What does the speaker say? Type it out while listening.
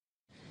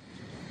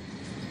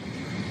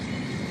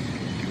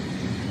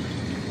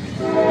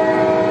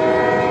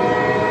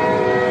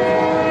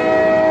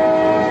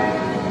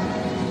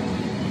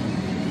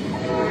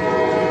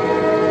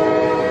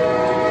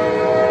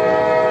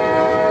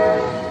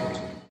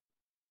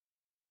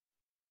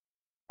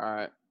All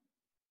right.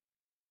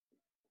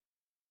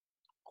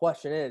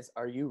 Question is,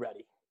 are you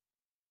ready?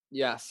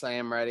 Yes, I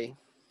am ready.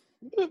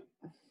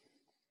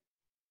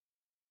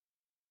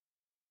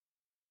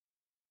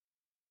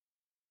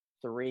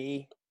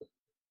 3,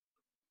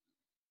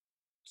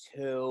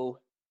 2,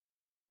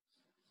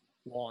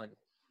 1.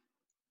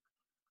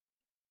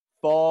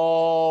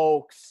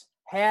 Folks,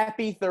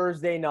 happy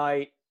Thursday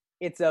night.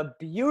 It's a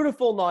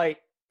beautiful night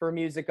for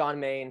Music on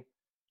Main.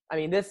 I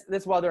mean, this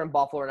weather in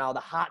Buffalo now, the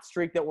hot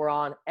streak that we're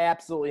on,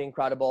 absolutely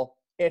incredible.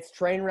 It's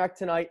Trainwreck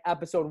tonight,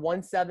 episode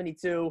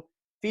 172,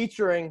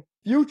 featuring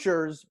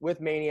Futures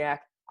with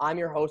Maniac. I'm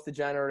your host,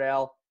 Degenerate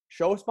Ale.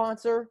 Show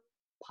sponsor,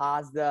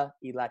 Pazda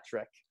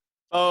Electric.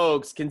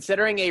 Folks,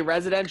 considering a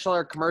residential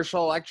or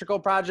commercial electrical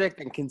project,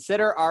 and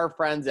consider our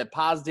friends at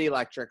Pazda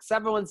Electric,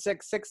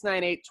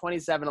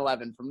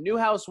 716-698-2711. From new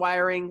house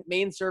wiring,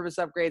 main service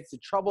upgrades to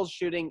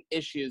troubleshooting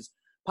issues,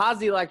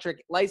 Pazda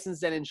Electric,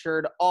 licensed and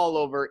insured all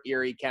over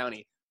Erie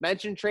County.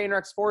 Mention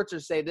Trainwreck Sports or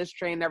say this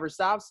train never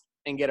stops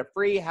and get a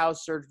free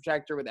house surge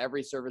protector with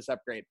every service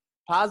upgrade.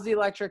 Pazda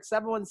Electric,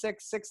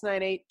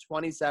 716-698-2711.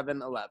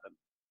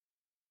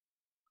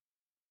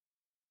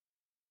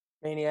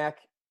 Maniac.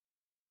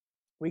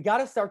 We got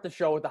to start the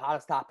show with the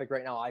hottest topic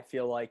right now, I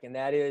feel like, and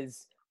that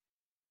is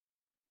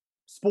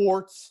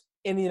sports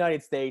in the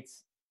United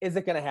States. Is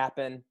it going to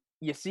happen?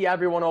 You see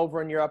everyone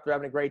over in Europe. They're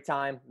having a great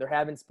time. They're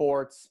having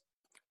sports.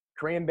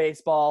 Korean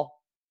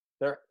baseball.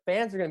 Their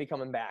fans are going to be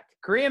coming back.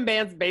 Korean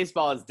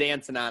baseball is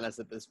dancing on us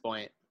at this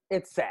point.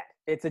 It's sad.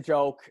 It's a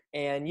joke.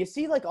 And you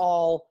see like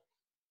all,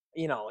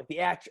 like the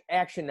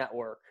Action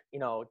Network,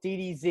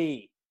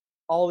 DDZ,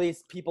 all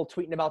these people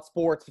tweeting about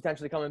sports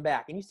potentially coming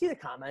back. And you see the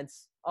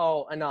comments,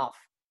 oh, enough.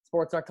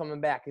 Sports aren't coming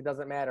back. It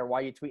doesn't matter. Why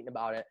are you tweeting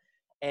about it?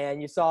 And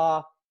you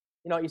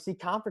see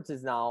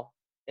conferences now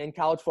in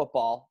college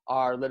football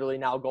are literally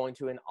now going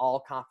to an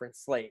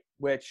all-conference slate,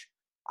 which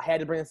I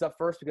had to bring this up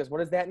first because what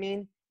does that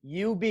mean?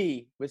 UB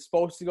was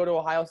supposed to go to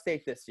Ohio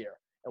State this year.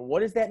 And what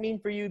does that mean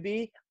for UB?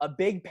 A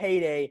big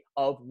payday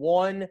of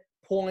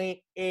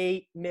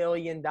 $1.8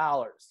 million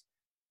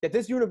that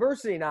this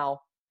university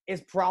now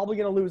is probably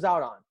going to lose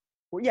out on.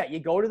 Well, yeah, you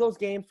go to those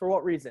games for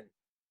what reason?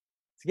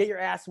 To get your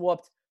ass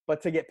whooped,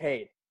 but to get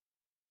paid.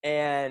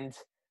 And,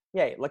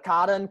 yeah,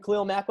 Licata and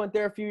Khalil Mack went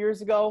there a few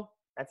years ago.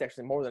 That's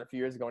actually more than a few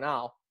years ago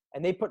now.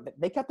 And they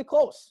kept it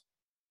close.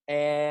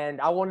 And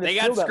I wanted to They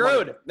got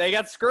screwed. They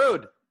got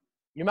screwed.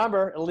 You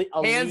remember?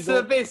 Hands to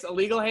the face.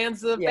 Illegal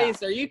hands to the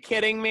face. Are you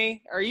kidding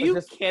me? Are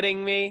you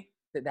kidding me?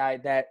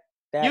 That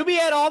UB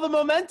had all the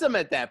momentum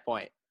at that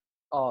point.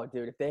 Oh,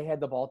 dude, if they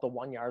had the ball at the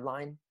 1-yard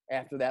line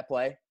after that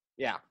play.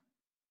 Yeah.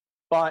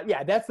 But,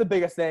 yeah, that's the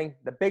biggest thing.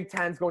 The Big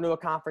Ten's going to a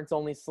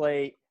conference-only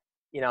slate.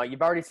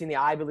 You've already seen the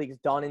Ivy League's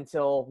done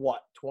until,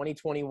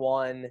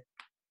 2021.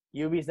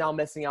 UB's now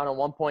missing out on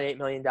 $1.8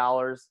 million.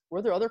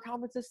 Were there other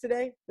conferences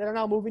today that are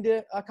now moving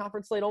to a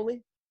conference slate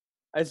only?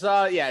 I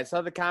saw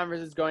the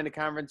conferences going to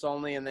conference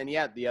only, and then,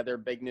 the other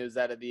big news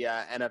out of the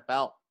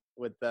NFL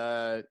with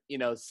the,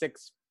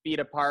 6 feet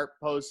apart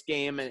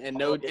post-game and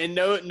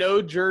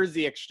no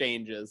jersey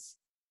exchanges.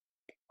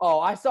 Oh,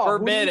 I saw.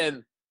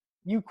 Forbidden.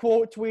 You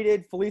quote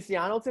tweeted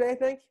Feliciano today, I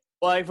think?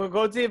 Well, if we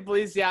go to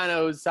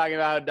Feliciano, who's talking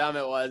about how dumb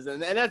it was, and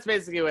that's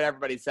basically what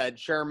everybody said.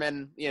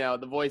 Sherman,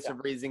 the voice of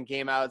reason,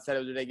 came out, said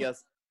it was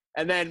ridiculous.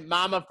 And then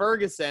Mama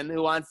Ferguson,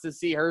 who wants to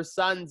see her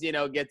sons,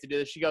 get to do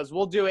this, she goes,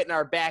 we'll do it in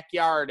our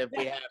backyard if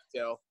we have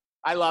to.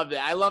 I love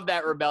that. I love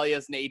that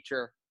rebellious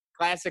nature.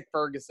 Classic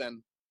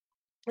Ferguson.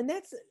 And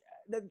that's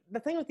the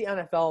thing with the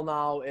NFL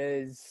now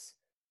is,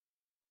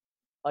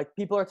 like,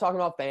 people are talking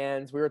about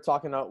fans. We were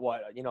talking about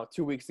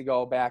 2 weeks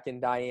ago back in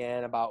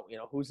Diane about,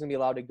 who's going to be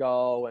allowed to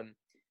go. And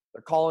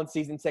they're calling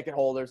season ticket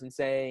holders and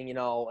saying,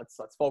 let's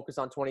focus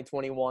on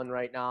 2021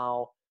 right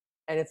now.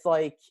 And it's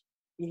like,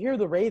 you hear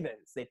the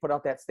Ravens, they put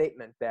out that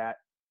statement that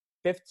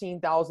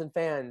 15,000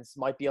 fans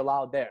might be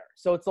allowed there.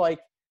 So it's like,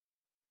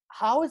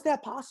 how is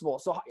that possible?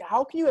 So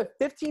how can you have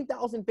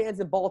 15,000 fans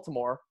in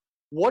Baltimore?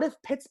 What if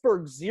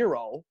Pittsburgh's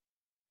 0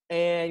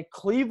 and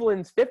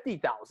Cleveland's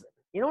 50,000?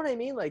 You know what I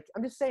mean? Like,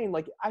 I'm just saying,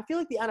 like, I feel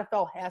like the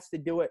NFL has to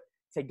do it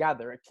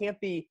together. It can't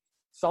be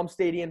some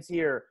stadiums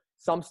here,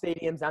 some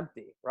stadiums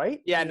empty,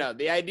 right? Yeah, no,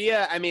 the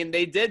idea, I mean,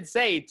 they did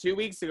say 2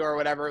 weeks ago or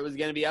whatever, it was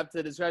going to be up to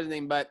the discretion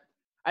thing, but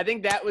I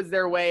think that was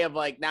their way of,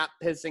 like, not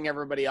pissing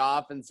everybody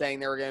off and saying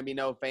there were going to be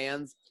no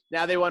fans.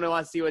 Now they want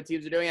to see what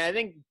teams are doing. And I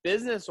think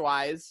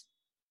business-wise,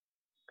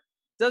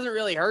 it doesn't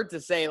really hurt to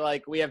say,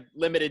 like, we have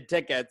limited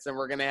tickets and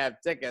we're going to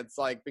have tickets,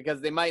 like, because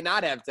they might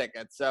not have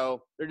tickets.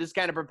 So they're just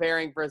kind of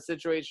preparing for a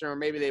situation where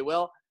maybe they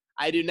will.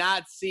 I do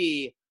not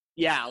see,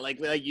 like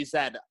you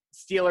said,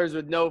 Steelers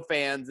with no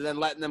fans and then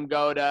letting them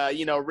go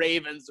to,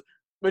 Ravens,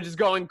 which is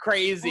going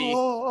crazy.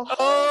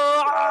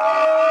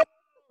 Oh!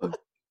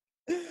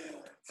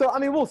 So, I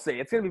mean, we'll see.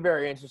 It's going to be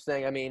very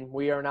interesting. I mean,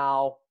 we are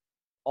now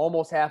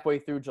almost halfway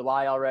through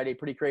July already.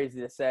 Pretty crazy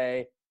to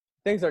say.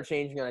 Things are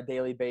changing on a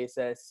daily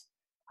basis.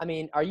 I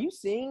mean, are you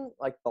seeing,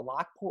 like, the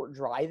Lockport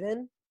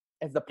Drive-In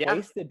as the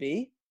place to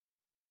be?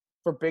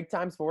 for big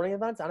time sporting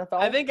events, NFL?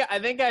 I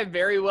think I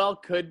very well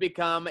could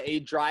become a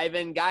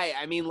drive-in guy.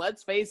 I mean,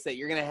 let's face it,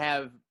 you're going to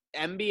have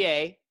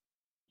NBA,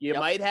 you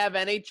might have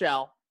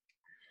NHL.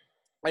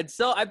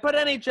 I'd put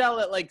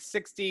NHL at like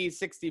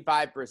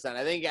 65%.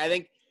 I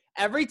think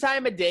every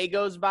time a day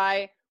goes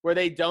by where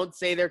they don't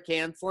say they're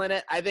canceling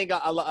it, I think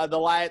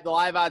the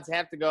live odds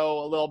have to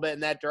go a little bit in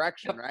that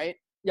direction, right?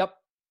 Yep.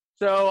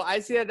 So I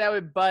see that way,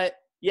 but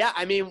yeah,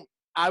 I mean,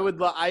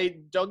 I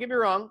don't get me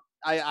wrong.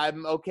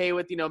 I'm okay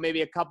with,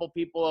 maybe a couple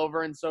people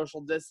over and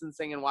social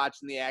distancing and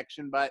watching the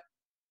action, but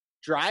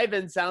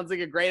drive-in sounds like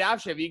a great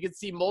option. If you could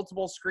see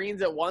multiple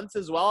screens at once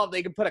as well, if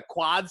they could put a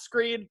quad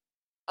screen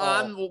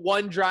on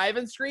one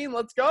drive-in screen,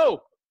 let's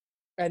go.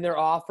 And they're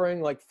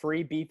offering like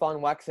free beef on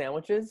weck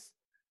sandwiches.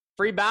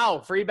 Free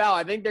bow.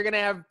 I think they're going to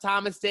have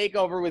Thomas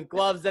Takeover with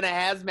gloves and a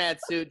hazmat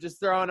suit, just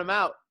throwing them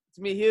out. It's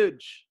going to be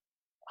huge.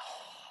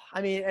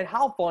 I mean, and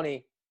how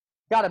funny.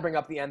 Got to bring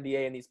up the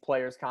NBA and these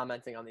players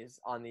commenting on these,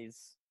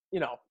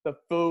 the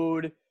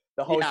food,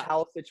 the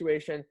hotel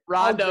situation.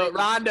 Rondo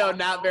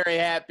not very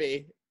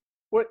happy.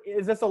 What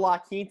is this, a La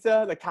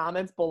Quinta? The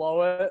comments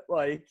below it,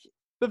 like.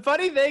 The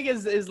funny thing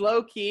is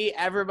low key,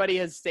 everybody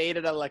has stayed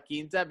at a La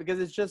Quinta because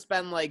it's just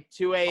been like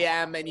 2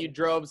 a.m. and you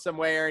drove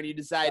somewhere and you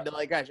decide to,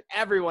 like, gosh,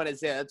 everyone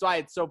is here. That's why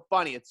it's so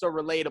funny. It's so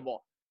relatable.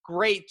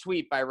 Great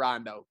tweet by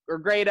Rondo, or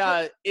great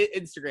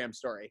Instagram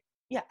story.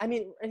 Yeah, I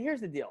mean, and here's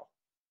the deal.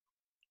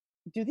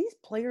 Do these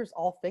players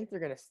all think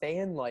they're going to stay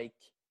in like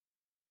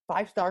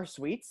 5-star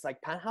suites,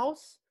 like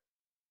penthouse?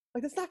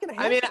 Like, that's not going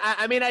to happen.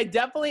 I mean, I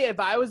definitely, if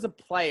I was a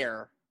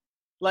player,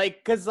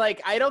 like, cause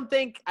like, I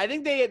think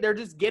they're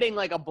just getting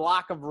like a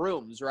block of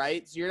rooms,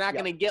 right? So you're not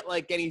going to get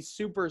like any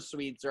super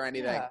suites or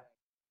anything,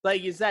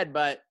 like you said.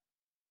 But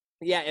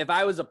yeah, if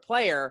I was a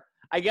player,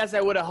 I guess I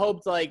would have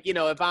hoped, like,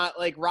 if I,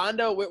 like,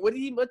 Rondo,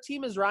 what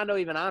team is Rondo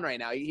even on right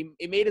now? He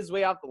made his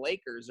way off the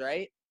Lakers,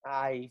 right?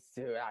 But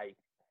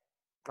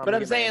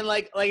I'm saying,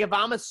 like if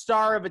I'm a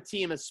star of a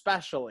team,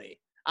 especially,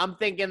 I'm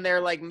thinking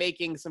they're like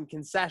making some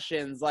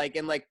concessions, like,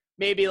 and like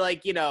maybe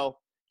like,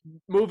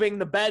 moving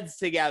the beds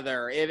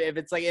together if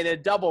it's like in a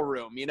double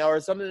room, or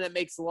something that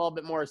makes a little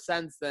bit more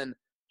sense than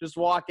just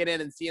walking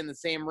in and seeing the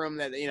same room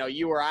that,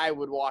 you or I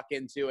would walk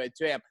into at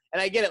 2 a.m. And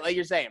I get it, like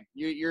you're saying,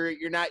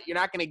 you're not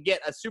going to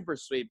get a super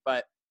suite,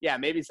 but yeah,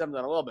 maybe something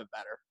a little bit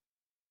better.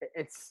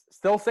 It's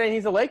still saying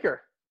he's a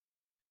Laker.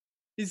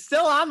 He's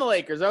still on the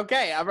Lakers.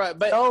 Okay, all right,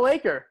 but still a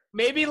Laker.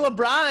 Maybe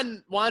LeBron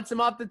wants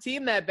him off the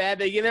team that bad.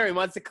 They get there. He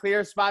wants a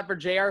clear spot for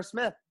J.R.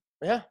 Smith.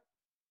 Yeah.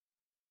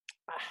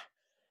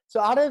 So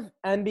out of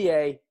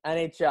NBA,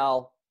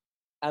 NHL,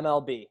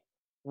 MLB,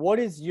 what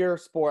is your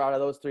sport out of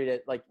those three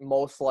that like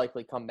most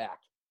likely come back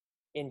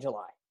in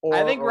July?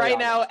 I think right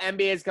now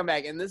NBA's come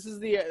back, and this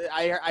is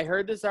I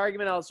heard this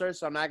argument elsewhere,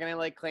 so I'm not gonna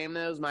like claim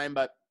that it was mine.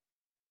 But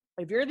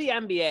if you're the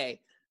NBA,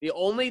 the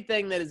only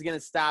thing that is gonna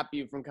stop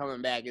you from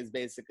coming back is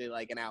basically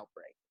like an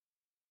outbreak.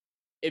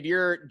 If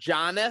you're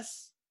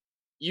Giannis,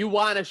 you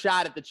want a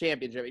shot at the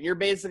championship, and you're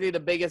basically the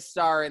biggest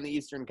star in the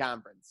Eastern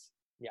Conference.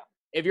 Yeah.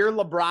 If you're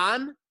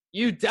LeBron,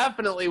 you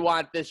definitely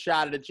want this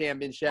shot at a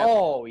championship.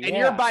 Oh, yeah. And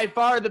you're by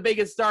far the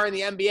biggest star in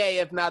the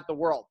NBA, if not the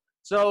world.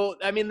 So,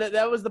 I mean,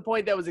 that was the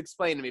point that was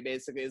explained to me,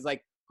 basically. Is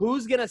like,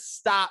 who's going to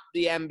stop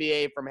the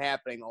NBA from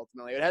happening,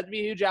 ultimately? It would have to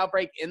be a huge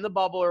outbreak in the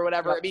bubble or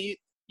whatever. Yep. I mean,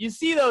 you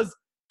see those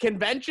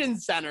convention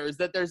centers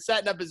that they're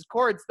setting up as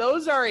courts.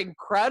 Those are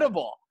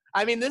incredible.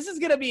 I mean, this is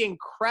going to be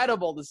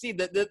incredible to see.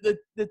 The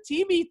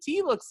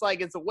TBT looks like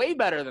it's way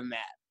better than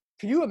that.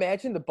 Can you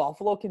imagine the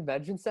Buffalo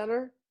Convention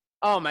Center?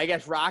 Oh my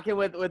gosh, rocking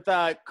with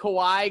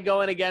Kawhi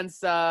going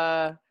against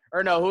or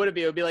no, who would it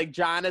be? It would be like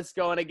Giannis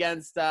going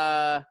against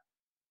the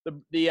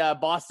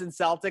Boston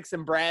Celtics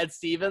and Brad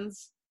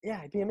Stevens. Yeah,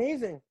 it'd be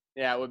amazing.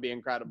 Yeah, it would be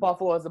incredible.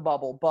 Buffalo has a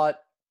bubble, but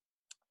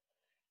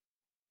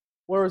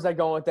where was I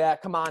going with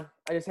that? Come on,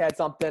 I just had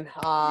something.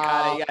 You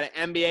got it.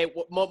 NBA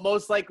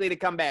most likely to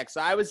come back. So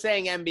I was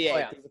saying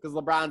NBA because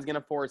LeBron's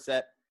gonna force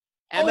it.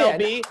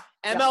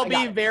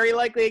 MLB very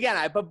likely again.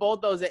 I put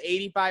both those at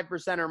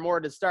 85% or more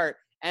to start.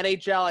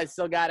 NHL, I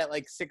still got it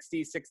like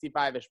 60,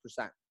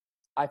 65-ish%.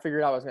 I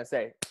figured out what I was going to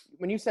say.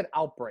 When you said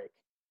outbreak,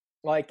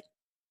 like,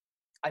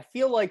 I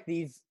feel like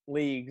these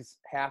leagues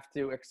have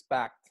to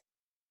expect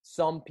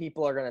some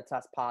people are going to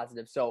test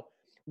positive. So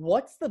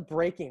what's the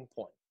breaking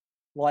point?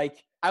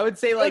 Like, I would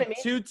say like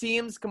 2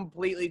 teams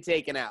completely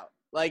taken out.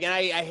 Like, and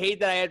I hate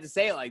that I had to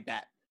say it like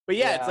that. But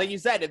yeah, it's like you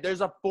said, if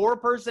there's a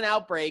 4-person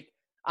outbreak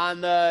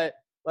on the,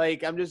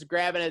 like, I'm just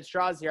grabbing at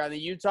straws here on the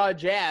Utah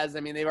Jazz. I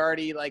mean, they've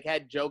already like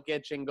had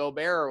Jokic and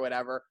Gobert or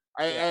whatever.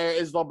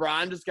 Is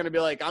LeBron just going to be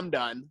like, I'm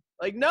done?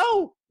 Like,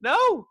 no,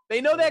 they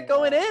know that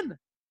going in.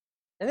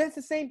 And that's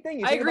the same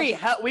thing. I agree.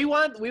 We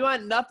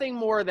want nothing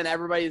more than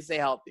everybody to stay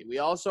healthy. We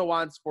also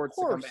want sports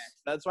to come back.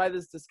 That's why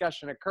this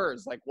discussion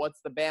occurs. Like, what's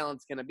the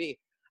balance going to be?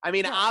 I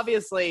mean,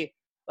 obviously,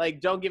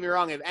 like, don't get me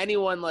wrong. If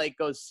anyone like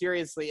goes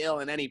seriously ill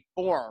in any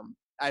form,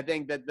 I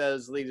think that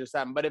those leagues are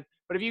something.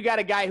 But if you got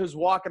a guy who's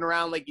walking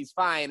around like he's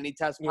fine and he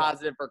tests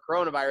positive for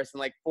coronavirus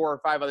and like 4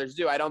 or 5 others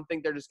do, I don't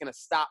think they're just going to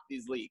stop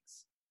these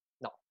leagues.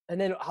 No.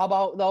 And then how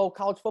about, though,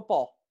 college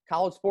football?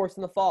 college sports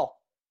in the fall.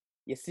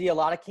 You see a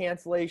lot of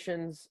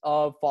cancellations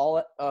of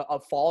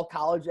fall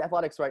college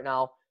athletics right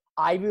now.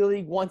 Ivy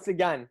League, once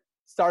again,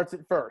 starts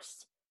at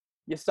first.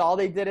 You saw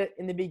they did it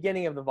in the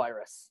beginning of the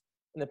virus,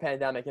 in the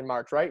pandemic in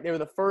March, right? They were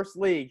the first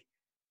league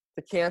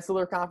to cancel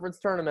their conference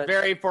tournament.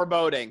 Very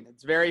foreboding.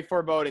 It's very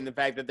foreboding, the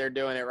fact that they're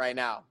doing it right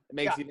now. It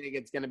makes you think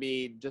it's going to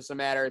be just a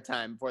matter of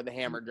time before the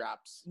hammer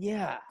drops.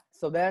 Yeah.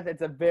 So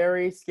it's a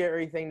very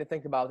scary thing to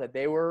think about, that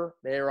they were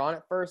on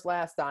it first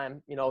last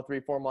time,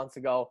 3-4 months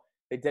ago.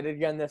 They did it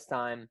again this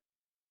time.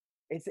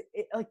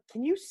 Like,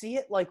 can you see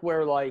it like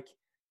where like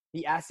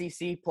the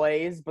SEC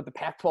plays but the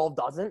Pac-12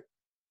 doesn't?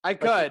 I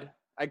could.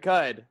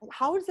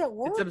 How does that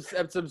work?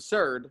 It's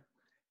absurd.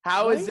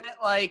 How is it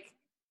like?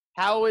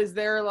 How is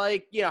there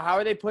like, how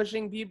are they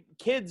pushing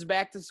kids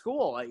back to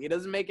school? Like, it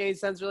doesn't make any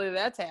sense really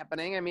that's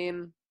happening. I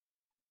mean,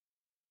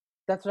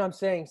 that's what I'm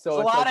saying.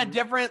 So it's a lot of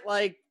different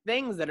like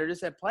things that are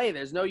just at play.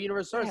 There's no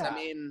universal source. Yeah. I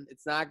mean,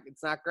 it's not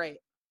great.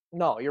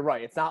 No, you're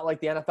right. It's not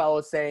like the NFL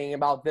is saying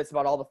about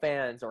all the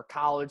fans, or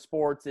college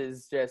sports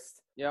is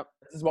just, yep,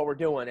 this is what we're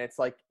doing. It's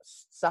like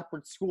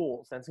separate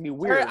schools, and it's going to be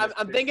weird.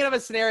 I'm thinking of a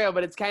scenario,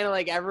 but it's kind of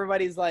like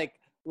everybody's like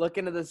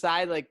looking to the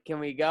side, like, can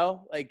we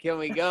go? Like, can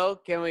we go?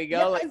 Can we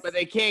go? Yes. Like, but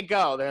they can't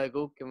go. They're like,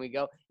 oh, can we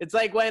go? It's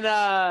like when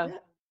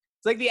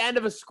it's like the end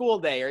of a school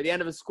day or the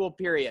end of a school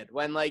period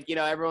when, like,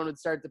 everyone would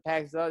start to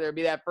pack stuff. There'd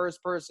be that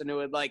first person who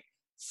would like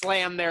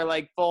slam their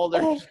like folder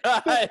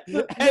shut.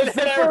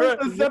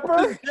 The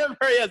zipper?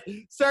 Yes.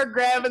 Start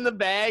grabbing the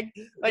bag.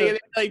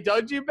 Like,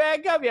 don't you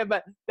back up yet?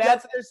 But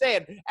that's what they're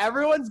saying.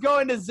 Everyone's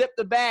going to zip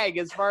the bag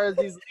as far as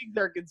these leagues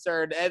are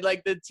concerned. And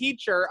like the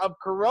teacher of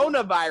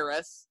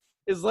coronavirus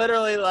is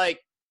literally like,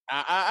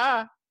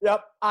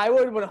 Yep. I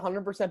would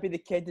 100% be the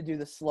kid to do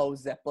the slow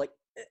zip. Like,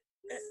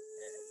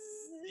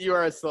 you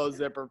are a slow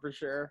zipper for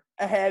sure.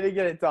 I had to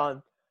get it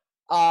done.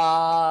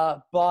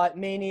 But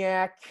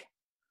Maniac.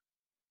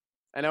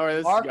 I know where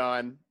this is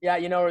going. Yeah,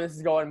 you know where this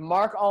is going.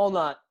 Mark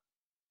Allnut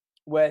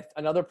with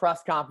another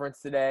press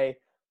conference today.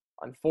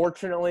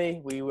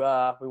 Unfortunately, we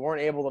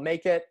weren't able to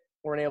make it.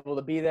 Weren't able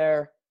to be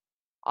there.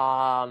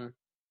 I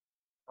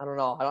don't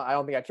know. I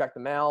don't think I checked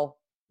the mail.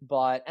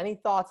 But any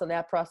thoughts on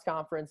that press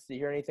conference? Did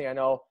you hear anything? I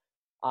know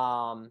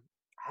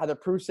Heather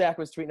Prusak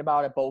was tweeting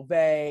about it.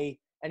 Beauvais.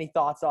 Any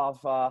thoughts of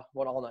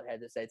what Allnut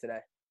had to say today?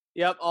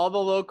 Yep, all the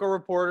local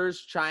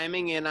reporters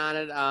chiming in on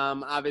it,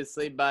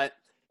 obviously. But,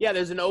 yeah,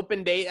 there's an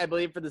open date, I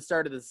believe, for the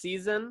start of the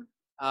season.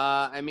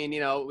 I mean, we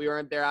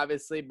weren't there,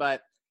 obviously.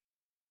 But,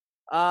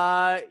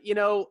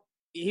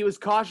 he was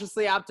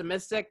cautiously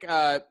optimistic.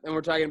 And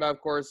we're talking about,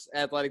 of course,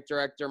 athletic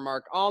director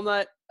Mark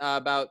Allnut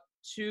about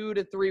 2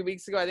 to 3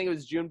 weeks ago. I think it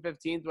was June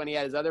 15th when he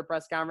had his other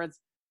press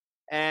conference.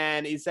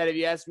 And he said, if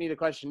you ask me the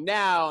question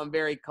now, I'm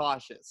very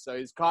cautious. So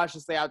he's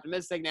cautiously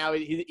optimistic. Now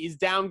he's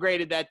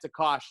downgraded that to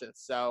cautious.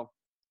 So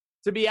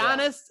to be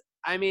honest,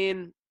 I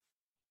mean,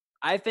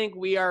 I think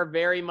we are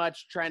very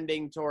much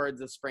trending towards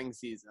a spring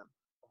season.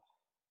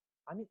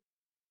 I mean,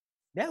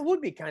 that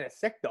would be kind of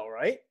sick though,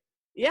 right?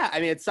 Yeah. I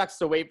mean, it sucks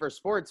to wait for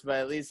sports, but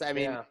at least, I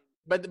mean,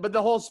 but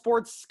the whole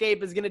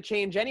sportscape is going to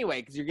change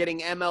anyway, because you're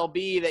getting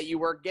MLB that you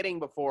weren't getting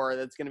before.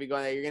 That's going to be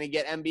going there. You're going to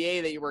get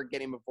NBA that you weren't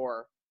getting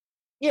before.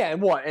 Yeah,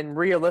 and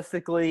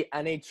realistically,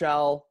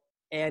 NHL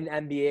and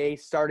NBA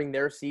starting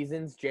their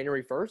seasons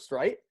January 1st,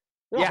 right?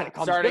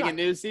 Starting a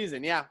new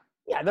season, yeah.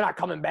 Yeah, they're not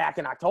coming back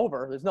in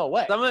October. There's no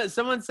way.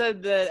 Someone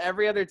said that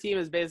every other team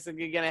is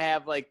basically going to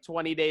have like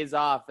 20 days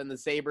off, and the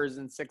Sabres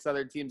and 6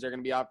 other teams are going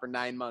to be off for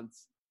 9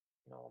 months.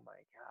 Oh, my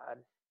God.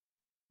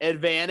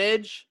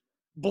 Advantage,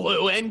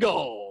 blue and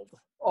gold.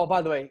 Oh,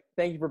 by the way,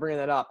 thank you for bringing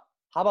that up.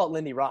 How about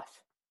Lindy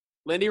Ruff?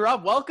 Lindy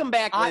Ruff, welcome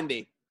back,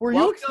 Lindy. Were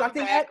you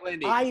expecting that?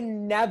 Lindy. I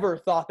never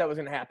thought that was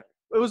going to happen.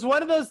 It was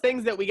one of those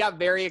things that we got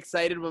very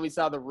excited when we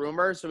saw the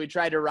rumor, so we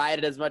tried to ride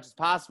it as much as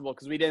possible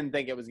because we didn't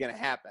think it was going to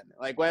happen.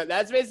 Like,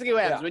 that's basically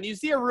what happens. Yeah. When you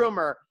see a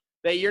rumor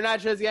that you're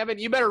not sure is going to happen,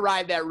 you better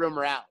ride that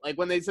rumor out. Like,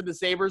 when they said the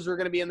Sabres were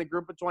going to be in the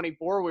group of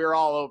 24, we were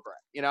all over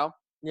it,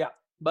 Yeah.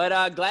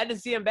 But glad to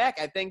see him back.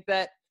 I think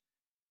that,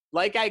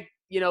 like I,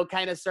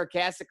 kind of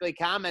sarcastically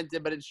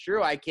commented, but it's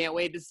true. I can't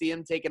wait to see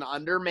him take an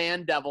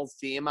undermanned Devils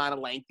team on a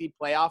lengthy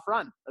playoff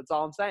run. That's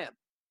all I'm saying.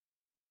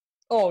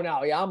 Oh,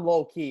 no, yeah, I'm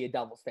low-key a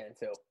Devils fan,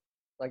 too.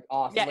 Like,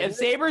 awesome. Yeah, if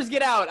Sabres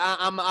get out,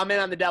 I'm in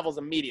on the Devils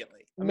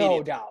immediately.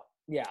 No doubt,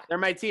 yeah. They're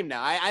my team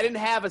now. I didn't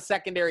have a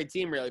secondary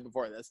team, really,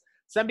 before this.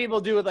 Some people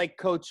do with, like,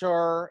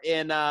 Couture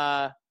in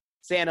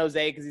San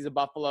Jose because he's a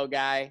Buffalo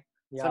guy.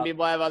 Yep. Some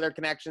people have other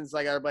connections,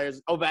 like other players.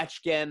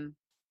 Ovechkin.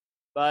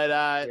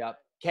 But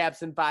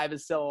Caps in 5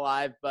 is still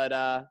alive. But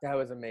that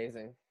was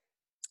amazing.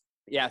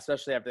 Yeah,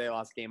 especially after they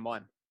lost game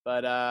 1.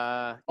 But,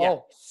 yeah.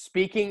 Oh,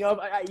 speaking of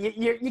 –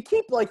 you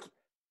keep, like –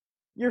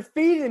 you're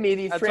feeding me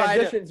these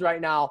transitions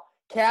right now.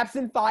 Caps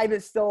in 5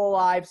 is still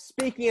alive.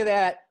 Speaking of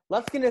that,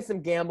 let's get into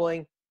some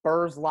gambling.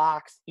 Burrs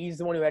Locks, he's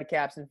the one who had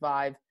Caps in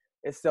 5,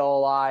 is still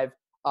alive.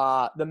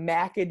 The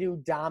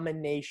McAdoo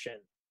domination,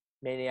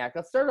 Maniac.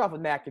 Let's start off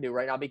with McAdoo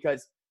right now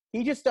because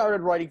he just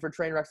started writing for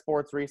Trainwreck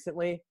Sports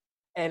recently,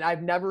 and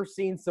I've never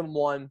seen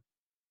someone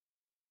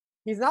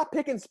 – he's not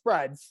picking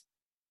spreads,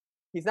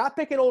 He's not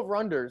picking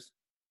over-unders.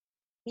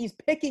 He's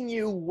picking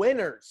you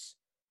winners.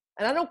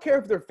 And I don't care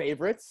if they're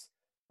favorites.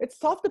 It's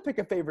tough to pick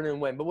a favorite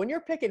and win. But when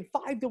you're picking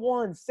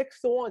 5-1,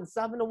 6-1,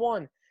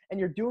 7-1, and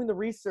you're doing the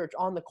research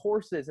on the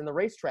courses and the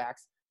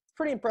racetracks, it's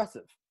pretty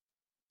impressive.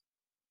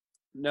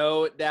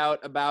 No doubt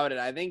about it.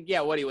 I think,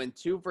 what he went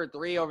 2 for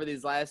 3 over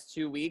these last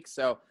 2 weeks.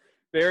 So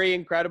very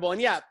incredible.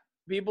 And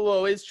people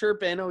always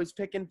chirp in, he's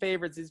picking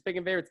favorites. He's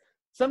picking favorites.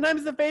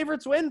 Sometimes the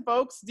favorites win,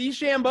 folks.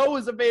 DeChambeau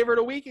was a favorite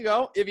a week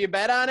ago. If you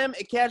bet on him,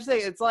 it catches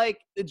it.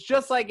 It's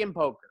just like in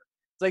poker.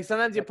 It's like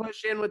sometimes you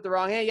push in with the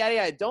wrong hand.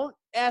 Yeah. Don't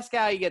ask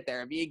how you get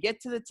there. If you get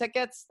to the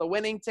tickets, the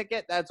winning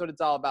ticket, that's what it's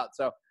all about.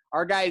 So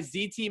our guy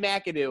ZT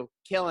McAdoo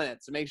killing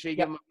it. So make sure you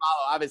give him a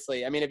follow,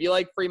 obviously. I mean, if you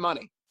like free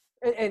money.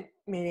 And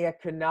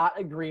Maniac could not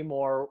agree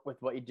more with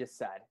what you just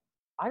said.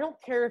 I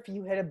don't care if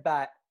you hit a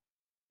bet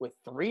with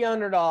 3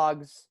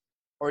 underdogs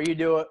or you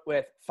do it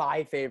with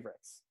 5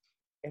 favorites.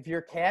 If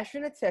you're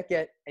cashing a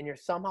ticket and you're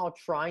somehow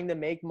trying to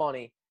make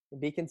money and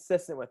be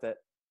consistent with it,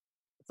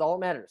 that's all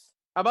that matters.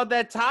 How about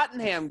that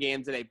Tottenham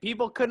game today?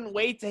 People couldn't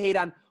wait to hate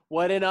on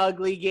what an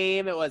ugly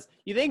game it was.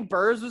 You think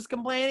Burrs was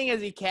complaining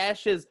as he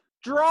cashed his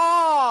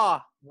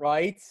draw?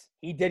 Right?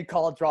 He did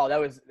call a draw.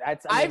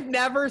 I've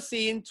never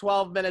seen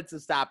 12 minutes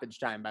of stoppage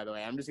time, by the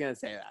way. I'm just going to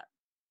say that.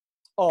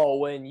 Oh,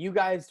 when you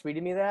guys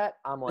tweeted me that,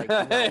 I'm like,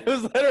 no. It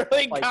was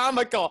literally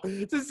comical.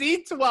 To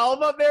see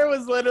 12 up there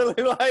was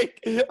literally like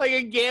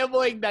a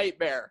gambling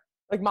nightmare.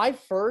 Like I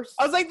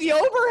was like, the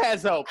over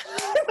has hope.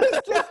 I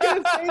was just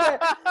gonna say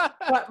that.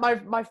 But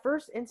my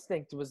first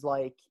instinct was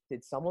like,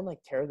 did someone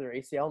tear their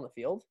ACL in the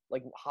field?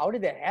 Like, how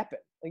did that happen?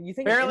 Like, you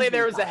think apparently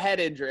there was a head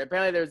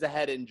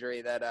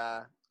injury. That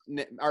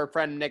our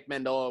friend Nick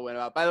Mendola went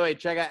about. By the way,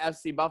 check out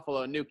FC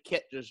Buffalo. A new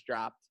kit just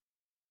dropped.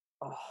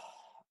 Oh,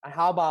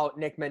 how about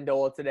Nick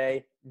Mendola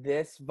today?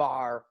 This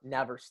VAR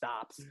never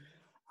stops.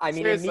 I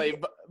mean,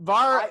 seriously,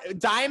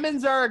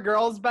 diamonds are a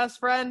girl's best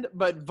friend,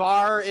 but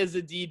VAR is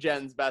a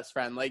D-Gen's best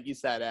friend, like you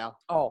said, Al.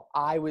 Oh,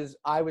 I was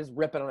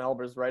ripping on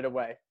Elbers right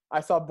away. I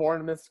saw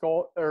Bournemouth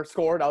scored.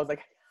 I was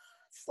like,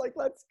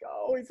 let's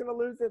go. He's gonna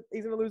lose it.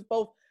 He's gonna lose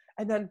both.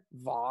 And then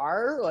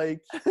VAR,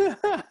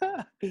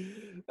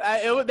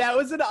 that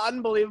was an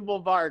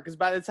unbelievable VAR because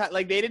by the time,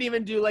 they didn't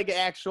even do an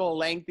actual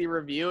lengthy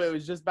review. It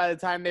was just by the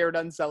time they were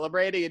done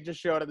celebrating, it just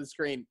showed on the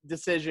screen,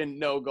 decision,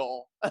 no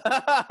goal.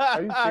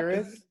 Are you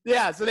serious?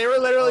 Yeah, so they were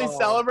literally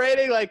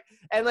celebrating,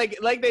 and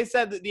they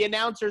said, the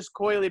announcers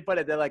coyly put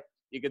it. They're like,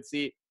 you could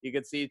see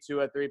 2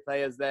 or 3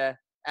 players there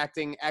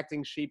acting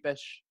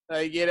sheepish.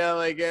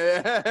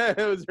 It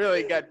was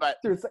really good. But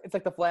dude, it's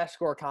like the flash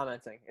score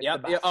commenting. Yeah.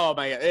 Oh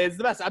my God, it's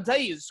the best. I'm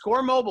telling you,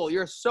 Score Mobile,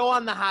 you're so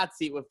on the hot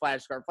seat with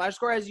Flash Score. Flash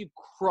Score has you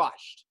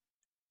crushed.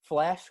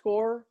 Flash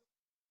Score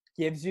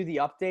gives you the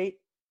update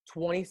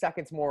 20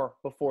 seconds more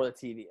before the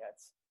TV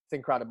hits. It's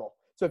incredible.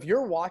 So if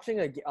you're watching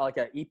a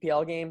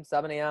EPL game,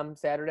 7 a.m.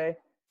 Saturday,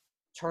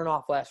 turn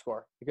off Flash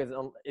Score because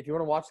if you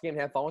want to watch the game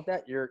and have fun with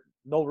that,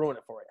 they'll ruin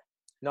it for you.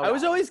 No, I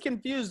was always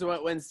confused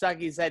when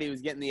Stucky said he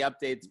was getting the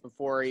updates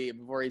before he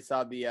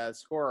saw the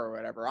score or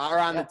whatever, or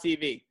on the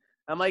TV.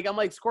 I'm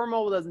like, Score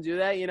Mobile doesn't do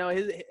that.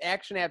 His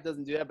Action app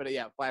doesn't do that, but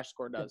Flash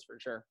Score does for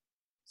sure.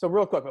 So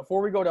real quick,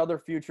 before we go to other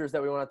futures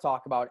that we want to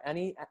talk about,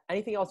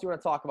 anything else you want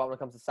to talk about when it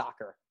comes to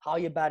soccer? How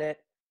you bet it?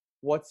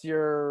 What's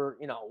your,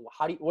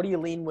 what do you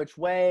lean which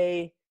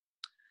way?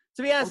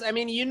 To be honest, I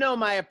mean,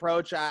 my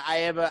approach.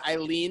 I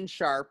lean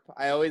sharp.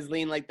 I always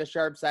lean the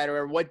sharp side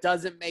or what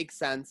doesn't make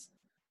sense.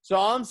 So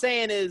all I'm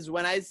saying is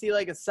when I see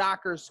a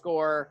soccer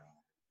score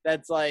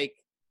that's an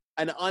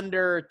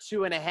under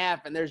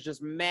 2.5 and there's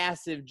just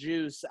massive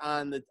juice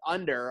on the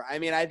under, I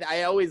mean,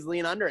 I always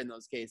lean under in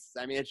those cases.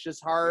 I mean, it's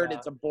just hard. Yeah.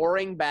 It's a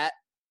boring bet.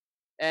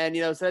 And,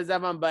 says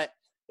everyone, but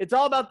it's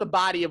all about the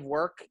body of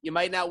work. You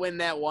might not win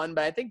that one,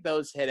 but I think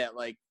those hit at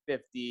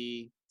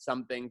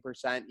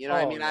 50-something%. You know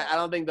what I mean? Yeah. I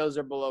don't think those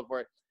are below for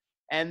it.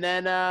 And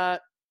then, I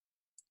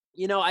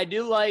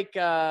do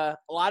a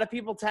lot of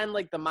people tend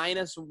the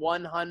minus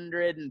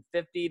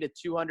 150 to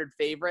 200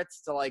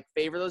 favorites to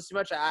favor those too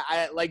much.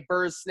 I like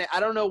Burrs. I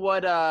don't know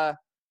what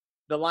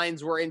the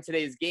lines were in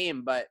today's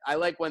game, but I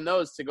like when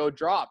those to go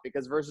drop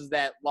because versus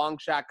that long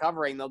shot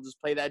covering, they'll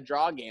just play that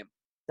draw game.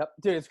 Yep.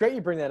 Dude, it's great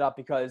you bring that up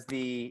because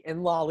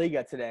in La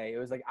Liga today, it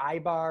was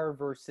Eibar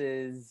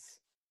versus,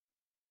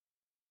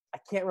 I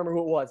can't remember who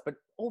it was, but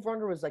over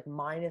under was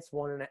minus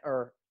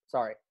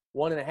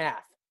 1.5.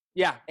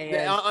 Yeah,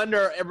 and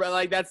under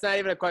that's not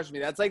even a question to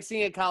me. That's like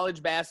seeing a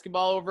college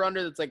basketball over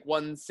under that's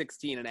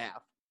 116.5.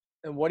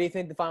 And what do you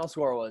think the final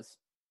score was?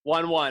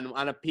 1-1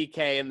 on a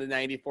PK in the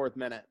 94th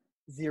minute.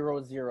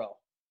 0-0.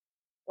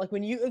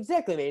 When you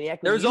exactly, Maniac.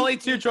 There's only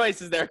 2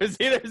 choices there. It's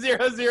either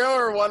 0-0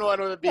 or 1-1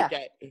 with a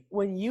PK. Yeah.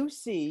 When you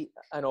see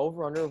an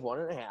over under of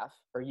 1.5,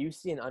 or you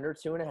see an under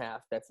 2.5,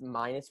 that's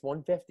minus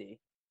 150.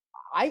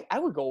 I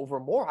would go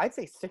over more. I'd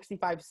say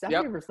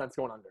 65-70%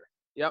 going under.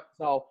 Yep.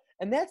 So.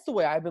 And that's the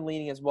way I've been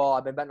leaning as well.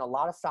 I've been betting a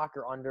lot of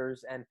soccer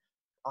unders, and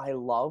I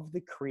love the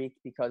creek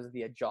because of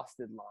the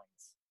adjusted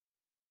lines.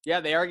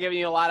 Yeah, they are giving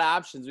you a lot of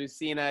options. We've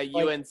seen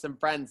you and some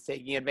friends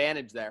taking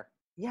advantage there.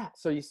 Yeah.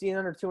 So you see an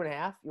under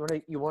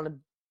 2.5. You want to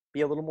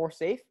be a little more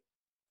safe.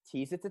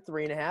 Tease it to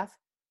 3.5.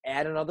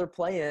 Add another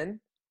play in,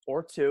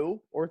 or 2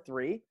 or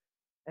 3,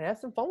 and have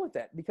some fun with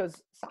it.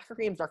 Because soccer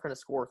games aren't going to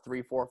score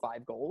 3, 4,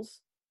 5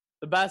 goals.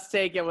 The best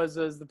take it was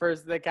the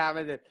person that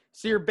commented.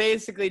 So you're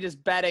basically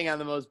just betting on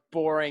the most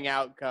boring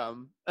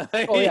outcome. Oh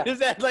You yeah.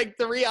 just had like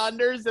 3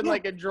 unders and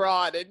like a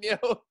draw, didn't you?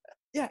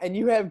 Yeah, and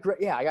you have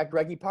I got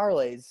Greggy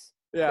parlays.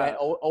 Yeah. That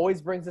always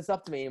brings this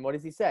up to me. And what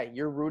does he say?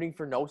 You're rooting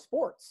for no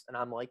sports, and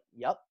I'm like,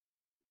 yep.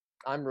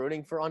 I'm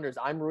rooting for unders.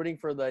 I'm rooting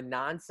for the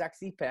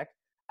non-sexy pick.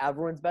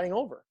 Everyone's betting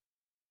over.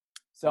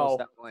 So, Most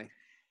definitely.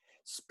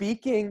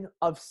 Speaking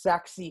of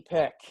sexy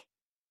pick,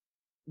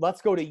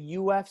 let's go to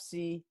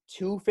UFC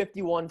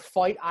 251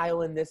 Fight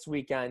Island this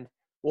weekend.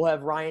 We'll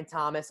have Ryan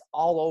Thomas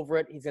all over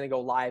it. He's going to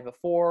go live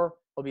before.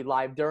 He'll be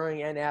live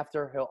during and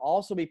after. He'll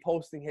also be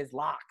posting his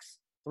locks.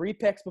 3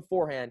 picks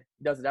beforehand.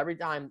 He does it every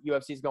time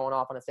UFC's going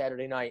off on a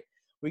Saturday night.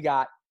 We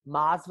got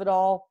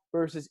Masvidal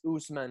versus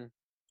Usman.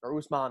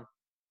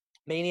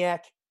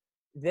 Maniac.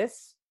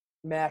 This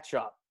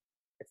matchup,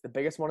 it's the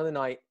biggest one of the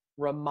night,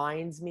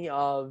 reminds me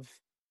of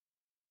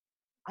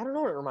 – I don't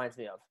know what it reminds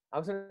me of. I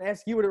was going to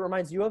ask you what it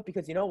reminds you of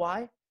because you know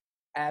why?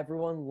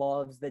 Everyone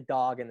loves the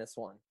dog in this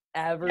one.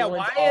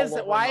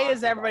 Why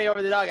is everybody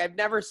over the dog? I've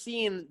never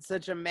seen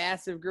such a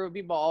massive group of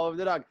people all over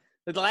the dog.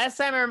 The last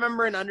time I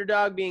remember an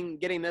underdog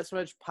getting this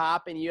much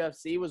pop in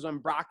UFC was when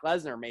Brock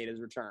Lesnar made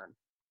his return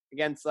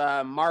against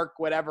Mark,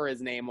 whatever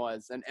his name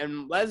was.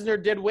 And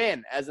Lesnar did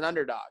win as an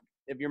underdog,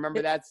 if you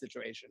remember that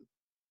situation.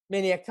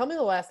 Maniac, tell me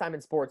the last time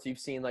in sports you've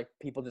seen like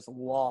people just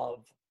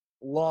love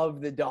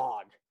the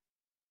dog.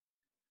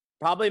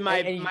 Probably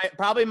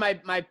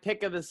my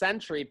pick of the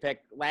century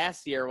pick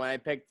last year when I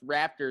picked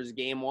Raptors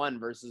game 1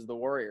 versus the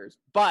Warriors.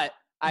 But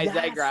I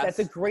digress. That's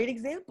a great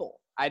example.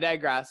 I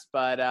digress,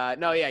 but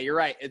no, yeah, you're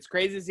right. It's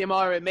crazy to see him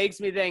all over. It makes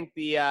me think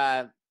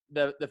the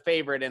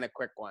favorite in a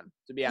quick one,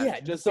 to be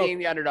honest. Yeah, seeing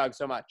the underdog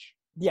so much.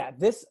 Yeah,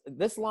 this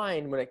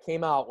line when it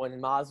came out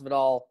when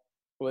Masvidal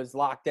was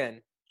locked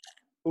in,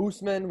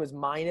 Usman was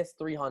minus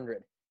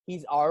 300.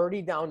 He's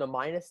already down to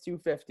minus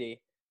 250,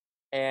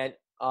 and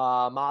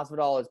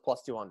Masvidal is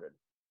plus 200.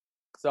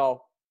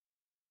 So,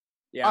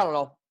 yeah, I don't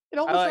know.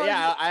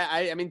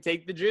 I mean,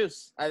 take the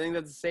juice. I think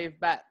that's a safe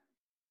bet.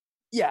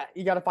 Yeah,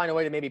 you got to find a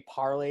way to maybe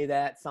parlay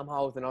that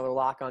somehow with another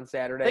lock on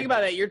Saturday. Think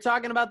about it. You're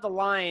talking about the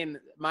line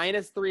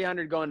minus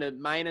 300 going to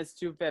minus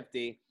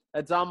 250.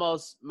 That's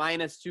almost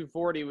minus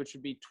 240, which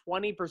would be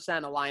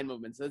 20% of line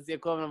movement. So that's the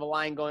equivalent of a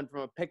line going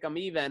from a pick 'em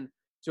even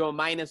to a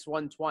minus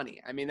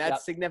 120. I mean,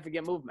 that's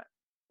significant movement.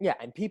 Yeah,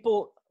 and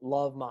people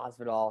love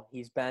Masvidal.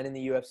 He's been in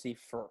the UFC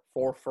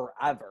for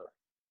forever.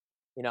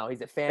 You know,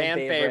 he's a fan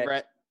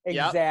favorite.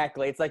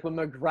 Exactly. Yep. It's like when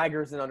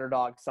McGregor's an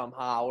underdog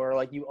somehow, or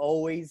like you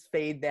always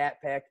fade that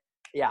pick.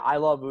 Yeah, I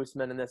love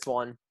Usman in this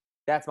one.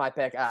 That's my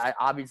pick.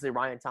 Obviously,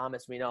 Ryan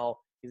Thomas, we know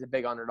he's a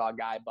big underdog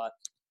guy, but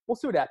we'll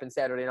see what happens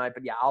Saturday night.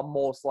 But yeah, I'll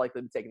most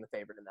likely be taking the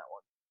favorite in that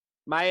one.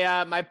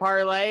 My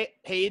parlay: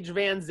 Paige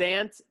Van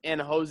Zant and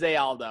Jose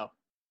Aldo.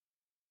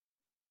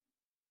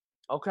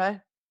 Okay,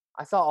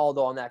 I saw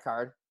Aldo on that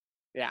card.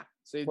 Yeah,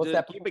 so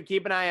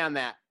keep an eye on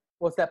that.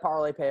 What's that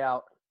parlay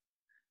payout?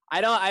 I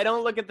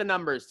don't look at the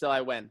numbers till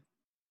I win.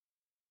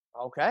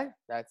 Okay,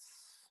 that's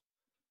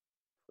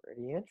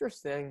pretty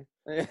interesting.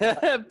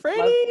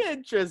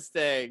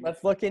 Interesting.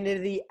 Let's look into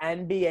the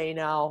NBA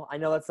now. I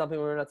know that's something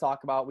we're going to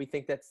talk about. We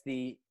think that's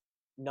the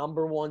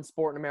number one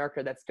sport in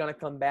America that's going to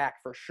come back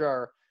for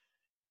sure.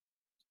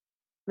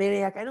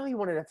 Maniac, I know you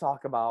wanted to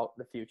talk about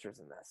the futures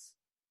in this.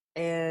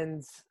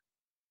 And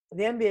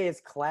the NBA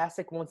is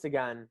classic once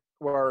again,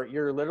 where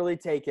you're literally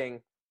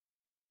you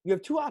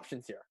have 2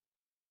 options here.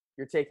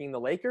 You're taking the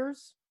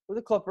Lakers or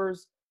the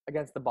Clippers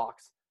against the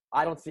Bucks.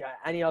 I don't see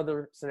any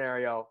other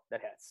scenario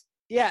that hits.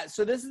 Yeah,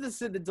 so this is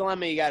the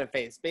dilemma you got to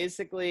face.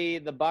 Basically,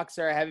 the Bucks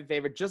are a heavy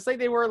favorite, just like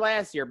they were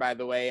last year, by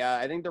the way.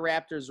 I think the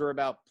Raptors were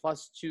about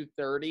plus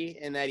 230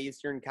 in that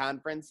Eastern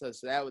Conference,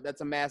 so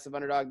that's a massive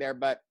underdog there.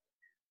 But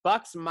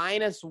Bucks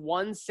minus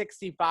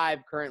 165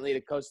 currently to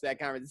coast that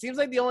conference. It seems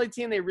like the only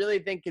team they really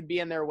think could be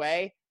in their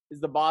way is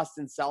the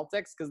Boston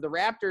Celtics, because the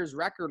Raptors,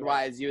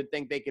 record-wise, you would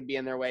think they could be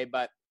in their way,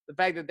 but the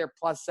fact that they're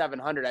plus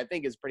 700, I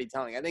think, is pretty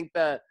telling. I think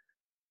the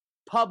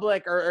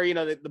public or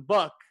the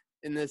book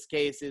in this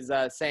case is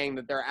saying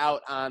that they're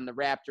out on the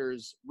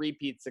Raptors'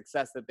 repeat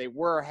success that they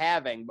were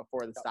having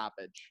before the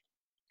stoppage.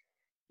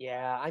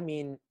 Yeah, I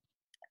mean,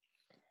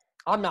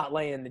 I'm not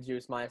laying the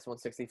juice minus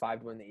 165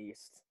 to win the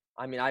East.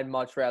 I mean, I'd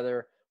much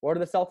rather. What are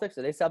the Celtics?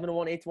 Are they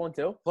 7-1, 8-1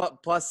 too?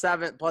 Plus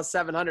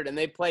 700, and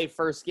they play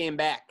first game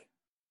back.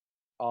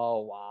 Oh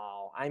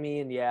wow! I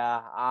mean,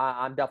 yeah,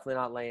 I'm definitely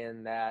not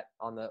laying that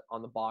on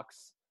the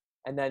Bucks.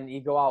 And then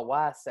you go out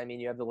west. I mean,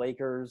 you have the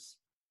Lakers,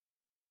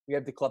 you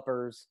have the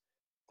Clippers.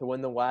 To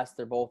win the West,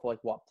 they're both like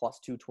what, plus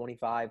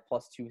 225,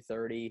 plus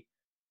 230.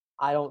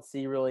 I don't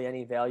see really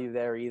any value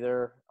there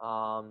either.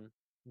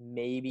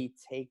 maybe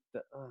take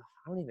the. I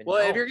don't even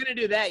Well, know. if you're gonna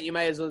do that, you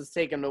might as well just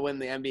take them to win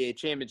the NBA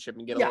championship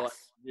and get a little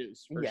Yes.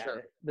 juice for Yeah, sure.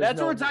 there's That's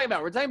what no- we're talking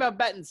about. We're talking about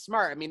betting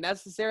smart. I mean,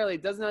 necessarily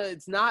it doesn't.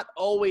 It's not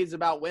always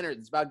about winners.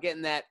 It's about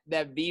getting that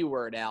V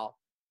word, Al.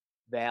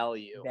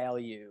 Value.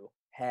 Value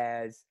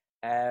has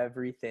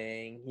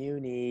everything you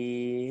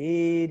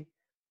need.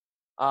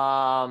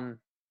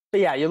 But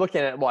yeah, you're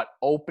looking at what,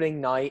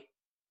 opening night,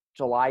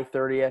 July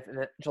 30th, and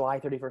then July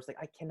 31st. Like,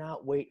 I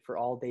cannot wait for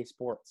all day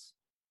sports.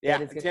 Yeah,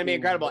 That is it's gonna be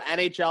incredible.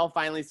 NHL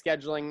finally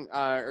scheduling,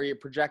 or you're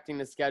projecting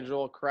the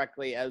schedule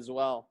correctly as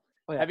well.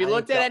 Oh, yeah, Have you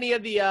looked at NHL. any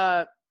of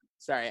the?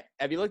 Sorry,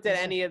 have you looked at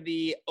any of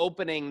the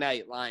opening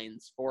night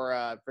lines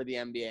for the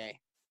NBA?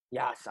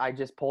 Yes, I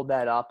just pulled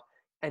that up.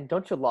 And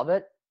don't you love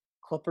it?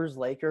 Clippers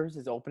Lakers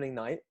is opening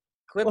night.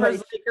 Clippers,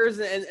 Like- Lakers,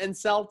 and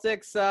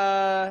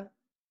Celtics,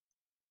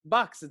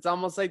 Bucks. It's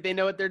almost like they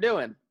know what they're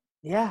doing.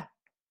 Yeah.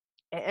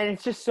 And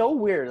it's just so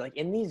weird. Like,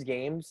 in these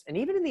games, and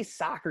even in these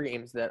soccer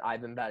games that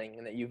I've been betting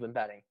and that you've been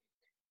betting,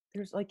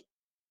 there's like,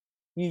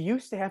 you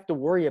used to have to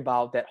worry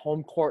about that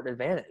home court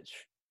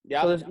advantage.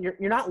 Yeah, So you're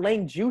not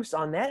laying juice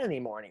on that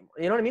anymore. You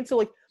know what I mean? So,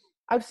 like,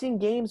 I've seen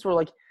games where,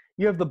 like,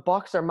 you have the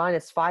Bucks are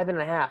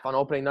 -5.5 on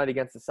opening night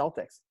against the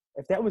Celtics.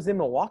 If that was in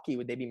Milwaukee,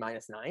 would they be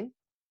 -9?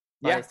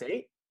 Yeah.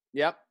 -8?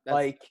 yep. That's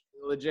Like,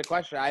 a legit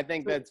question. I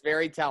think that's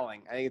very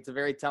telling. I think it's a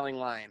very telling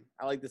line.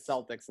 I like the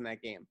Celtics in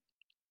that game.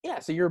 yeah,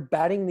 so you're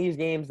betting these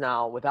games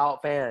now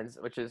without fans,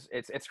 which is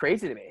it's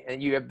crazy to me.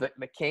 And you have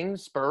the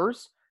Kings,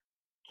 Spurs.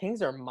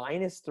 Kings are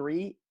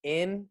 -3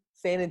 in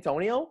San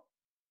Antonio,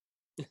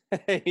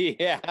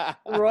 Yeah.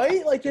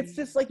 right? Like, it's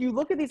just like, you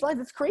look at these lines,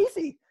 it's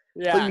crazy.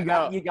 Yeah.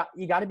 But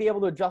you got to be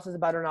able to adjust as a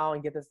better now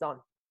and get this done.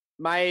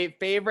 My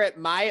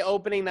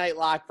opening night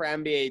lock for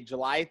NBA,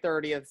 July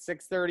 30th,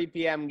 6:30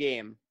 p.m.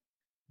 game.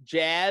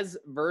 Jazz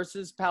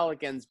versus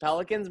Pelicans.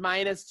 Pelicans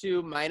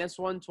 -2,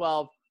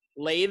 -112.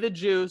 Lay the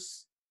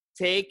juice.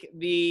 Take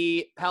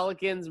the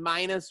Pelicans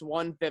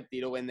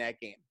 -150 to win that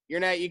game.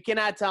 You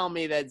cannot tell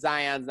me that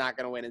Zion's not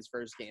going to win his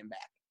first game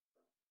back.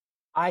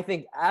 I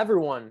think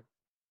everyone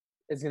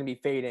is going to be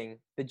fading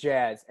the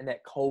Jazz and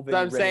that COVID. So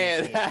I'm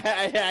saying team.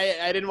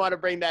 I didn't want to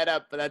bring that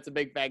up, but that's a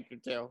big factor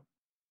too.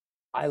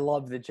 I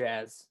love the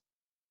Jazz.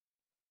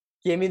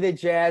 Give me the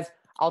Jazz.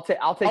 I'll take.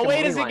 I'll a wait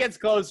money as it line. gets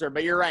closer,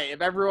 but you're right.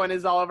 If everyone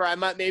is all over, I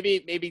might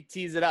maybe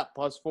tease it up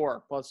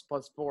 +4,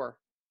 +4.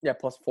 Yeah,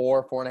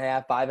 +4,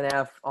 4.5,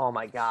 5.5. Oh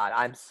my God,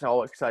 I'm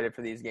so excited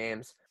for these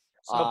games.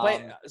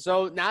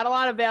 So not a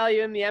lot of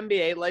value in the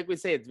NBA. Like we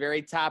say, it's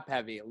very top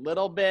heavy. A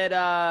little bit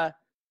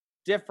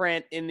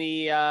different in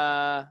the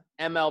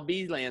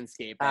MLB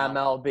landscape. Al.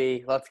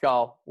 MLB, let's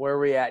go. Where are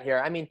we at here?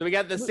 I mean, So we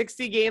got the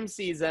 60-game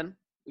season.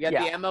 We got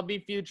the MLB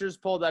futures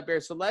pulled up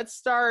here. So let's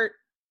start.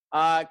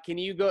 Are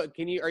you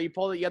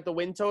pulled? You got the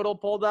win total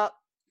pulled up?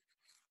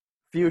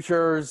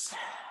 futures.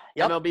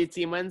 Yep. MLB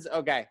team wins.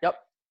 Okay. Yep.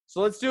 So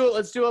let's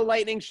do a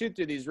lightning shoot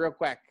through these real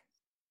quick.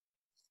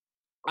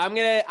 I'm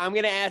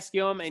gonna ask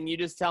you them, and you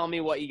just tell me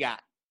what you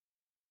got.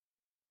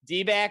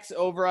 D-backs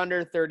over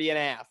under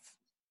 30.5.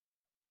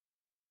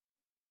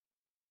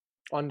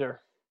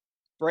 Under.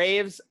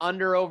 Braves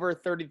under over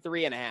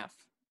 33.5.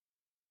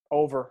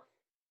 Over.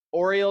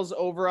 Orioles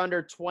over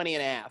under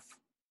 20.5.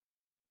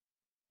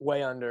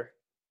 Way under.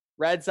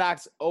 Red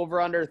Sox over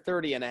under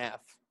 30.5.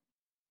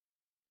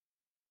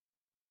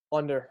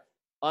 Under.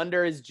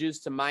 Under is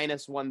juiced to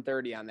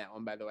 -130 on that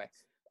one, by the way.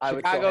 I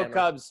would still Chicago hammer.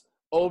 Cubs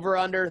over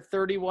under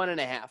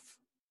 31.5.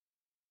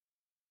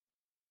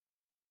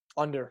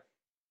 Under.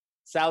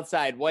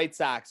 Southside White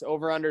Sox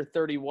over under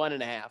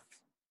 31.5.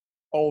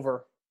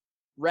 Over.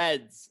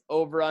 Reds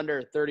over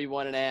under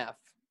 31.5.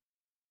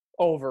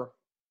 Over.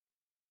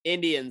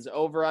 Indians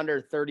over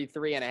under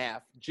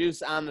 33.5.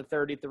 Juice on the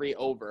 33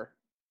 over.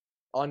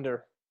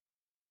 Under.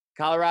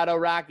 Colorado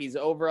Rockies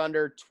over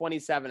under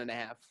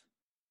 27.5.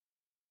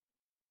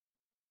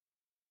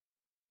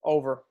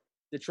 Over.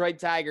 Detroit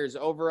Tigers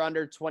over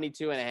under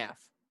 22.5.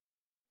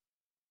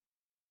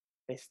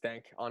 They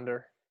stink.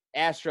 Under.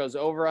 Astros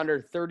over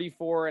under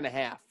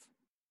 34.5.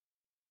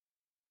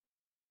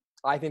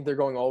 I think they're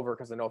going over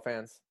because of no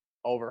fans.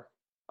 Over.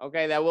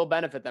 Okay, that will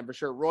benefit them for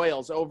sure.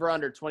 Royals over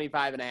under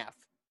 25.5.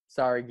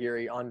 Sorry,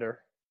 Geary.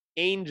 Under.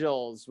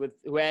 Angels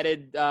who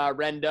added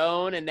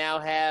Rendon and now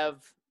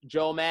have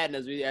Joe Madden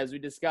as we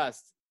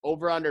discussed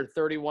over under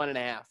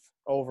 31.5.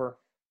 Over.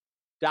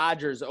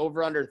 Dodgers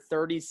over under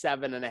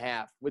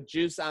 37.5 with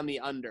juice on the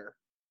under.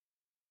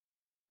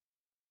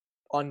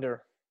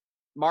 Under.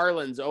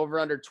 Marlins over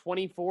under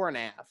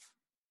 24.5.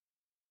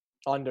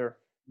 Under.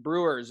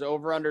 Brewers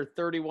over under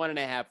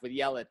 31.5 with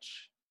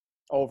Yelich.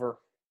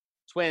 Over.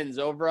 Twins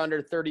over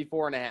under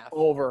 34.5.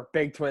 Over.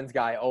 Big Twins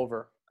guy.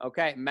 Over.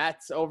 Okay,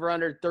 Mets over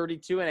under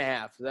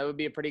 32.5. So that would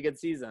be a pretty good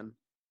season.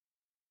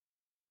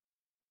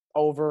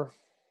 Over.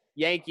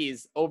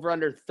 Yankees over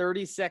under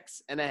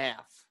 36.5.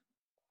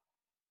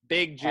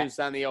 Big juice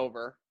on the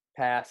over.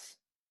 Pass.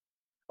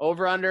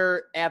 Over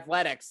under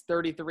Athletics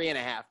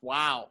 33.5.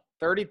 Wow,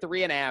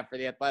 33.5 for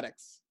the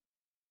Athletics.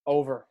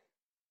 Over.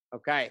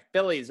 Okay,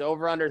 Phillies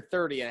over under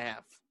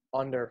 30.5.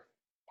 Under.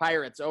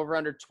 Pirates over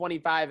under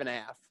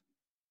 25.5.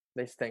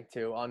 They stink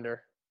too.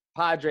 Under.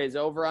 Padres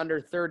over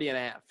under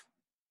 30.5.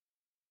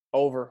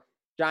 Over.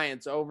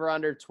 Giants over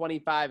under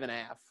 25.5.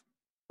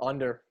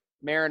 Under.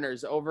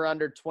 Mariners over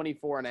under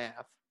 24.5.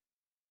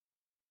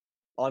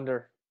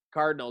 Under.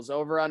 Cardinals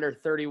over under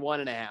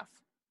 31.5.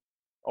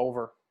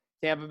 Over.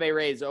 Tampa Bay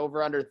Rays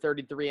over under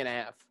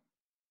 33.5.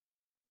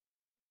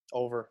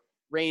 Over.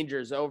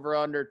 Rangers over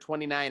under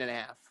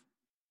 29.5.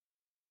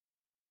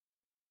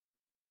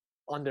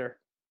 Under.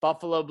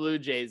 Buffalo Blue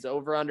Jays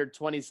over under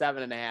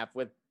 27.5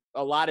 with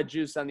a lot of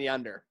juice on the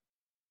under.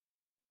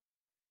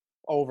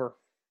 Over.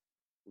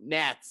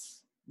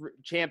 Nats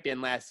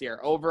champion last year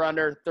over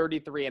under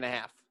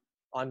 33.5.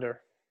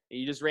 Under.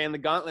 You just ran the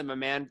gauntlet, my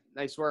man.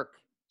 Nice work.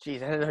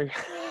 Jeez, I didn't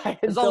know.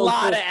 There's a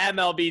lot of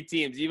MLB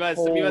teams. You must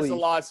have Holy.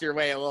 lost your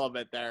way a little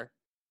bit there.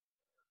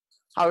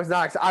 I was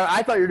not.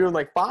 I thought you were doing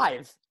like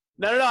 5.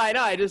 No. I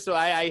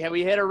know.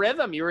 We hit a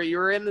rhythm. You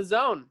were in the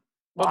zone.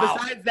 But Wow.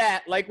 besides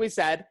that, like we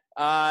said,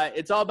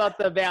 it's all about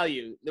the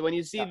value. When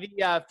you see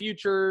the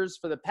futures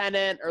for the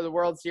pennant or the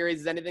World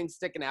Series, is anything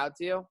sticking out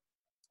to you?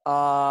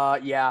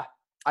 Yeah.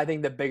 I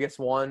think the biggest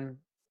one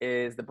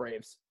is the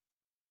Braves.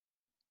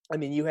 I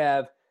mean, you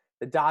have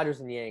the Dodgers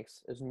and the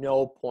Yanks. There's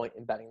no point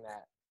in betting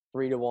that.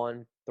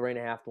 3-1,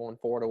 3.5-1,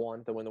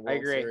 4-1 to win the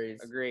World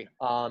Series. Agree.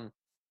 I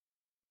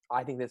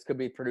think this could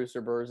be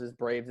producer Burz's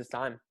Braves this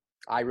time.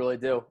 I really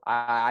do.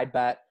 I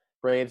bet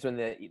Braves win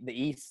the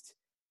East,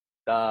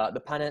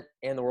 the pennant,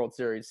 and the World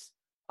Series.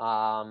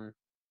 Yeah,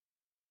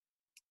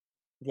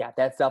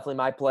 that's definitely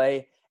my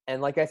play.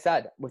 And like I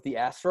said, with the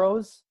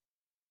Astros,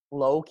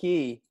 low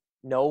key,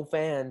 no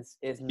fans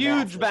is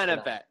Huge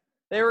benefit.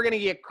 They were going to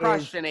get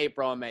crushed in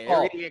April and May. They were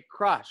going to get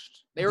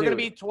crushed. They were going to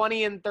be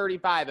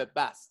 20-35 at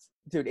best.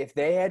 Dude, if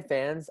they had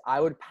fans,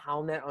 I would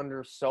pound that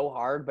under so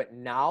hard. But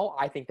now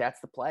I think that's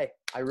the play.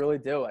 I really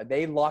do.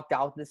 They lucked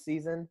out this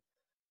season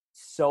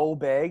so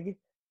big,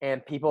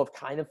 and people have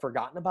kind of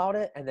forgotten about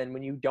it. And then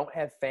when you don't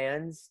have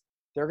fans,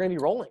 they're going to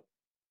be rolling.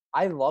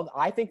 I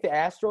think the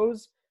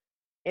Astros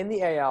in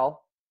the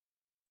AL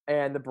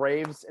and the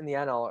Braves in the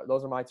NL,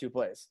 those are my 2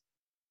 plays.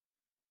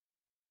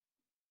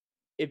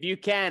 If you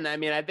can, I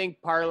mean, I think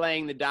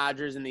parlaying the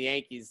Dodgers and the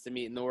Yankees to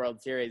meet in the World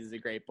Series is a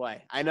great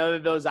play. I know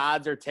that those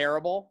odds are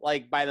terrible,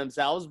 like by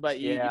themselves, but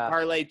you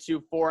parlay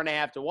 2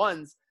 4.5 to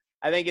 1s.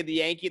 I think the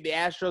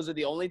Astros are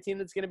the only team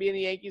that's going to be in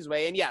the Yankees'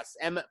 way. And yes,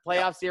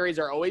 playoff series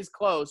are always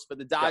close, but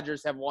the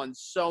Dodgers have won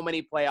so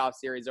many playoff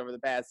series over the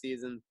past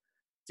season.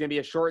 It's going to be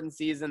a shortened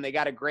season. They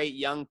got a great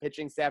young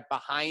pitching staff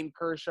behind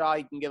Kershaw.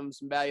 You can give him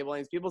some valuable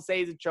innings. People say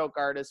he's a choke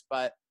artist,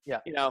 but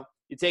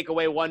you take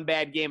away one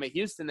bad game at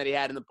Houston that he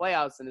had in the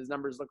playoffs, and his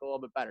numbers look a little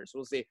bit better. So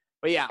we'll see.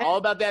 But yeah, all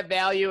about that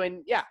value.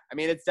 And yeah, I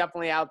mean, it's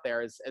definitely out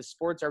there as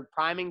sports are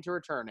priming to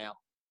return now.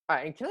 All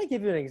right, and can I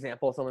give you an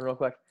example of something real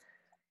quick?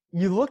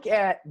 You look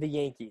at the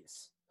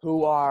Yankees,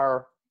 who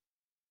are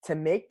to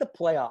make the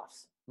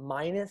playoffs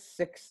minus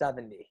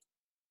 670,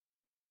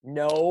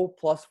 no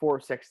plus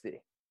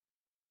 460.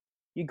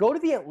 You go to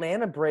the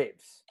Atlanta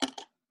Braves,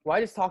 who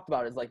I just talked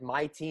about is like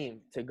my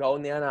team to go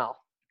in the NL.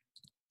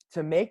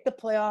 To make the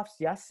playoffs,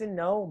 yes and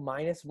no,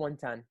 minus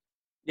 110.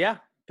 Yeah,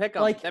 pick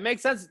them. Like, that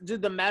makes sense.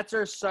 Dude, the Mets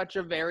are such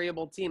a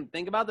variable team.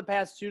 Think about the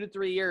past 2 to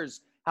 3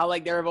 years, how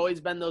like there have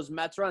always been those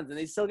Mets runs, and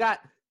they still got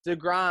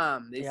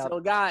DeGrom. They still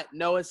got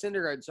Noah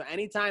Syndergaard. So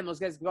anytime those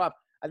guys can go up.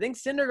 I think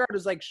Syndergaard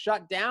was like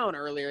shut down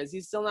earlier. Is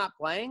he still not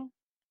playing?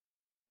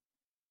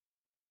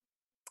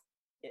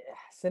 Yeah,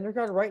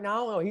 Syndergaard right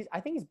now, I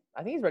think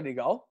he's ready to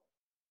go.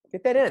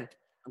 Get that in.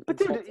 But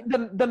dude,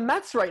 the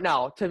Mets right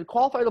now to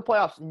qualify for the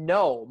playoffs,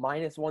 no,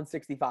 minus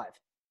 165.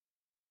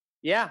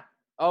 Yeah.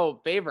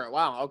 Oh, favorite.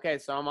 Wow. Okay,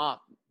 so I'm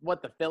off.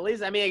 What, the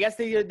Phillies? I mean, I guess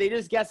they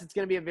just guess it's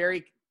going to be a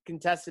very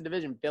contested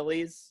division.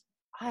 Phillies.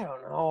 I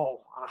don't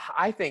know.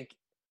 I think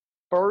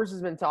Burrs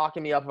has been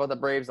talking me up about the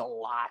Braves a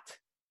lot.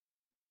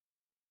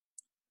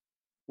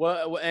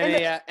 Well,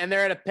 and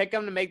they're going to pick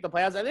them to make the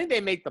playoffs. I think they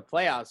make the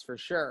playoffs for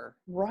sure.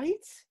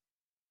 Right?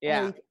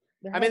 Yeah.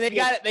 I mean, they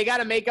got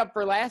to make up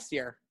for last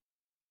year.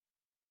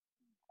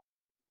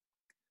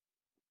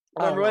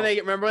 Remember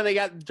when they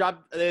got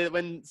dropped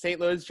when St.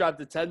 Louis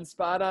dropped a 10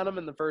 spot on them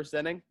in the first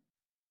inning?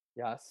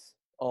 Yes.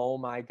 Oh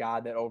my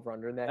God, that over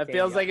under in that. It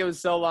feels like it was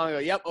so long ago.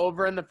 Yep,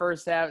 over in the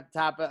first half,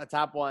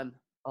 top one.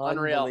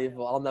 Unreal.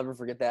 Unbelievable. I'll never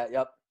forget that.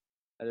 Yep.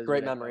 That is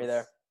great memory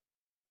there.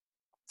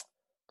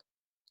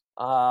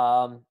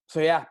 So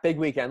yeah, big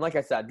weekend. Like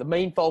I said, the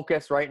main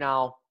focus right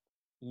now,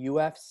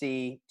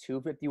 UFC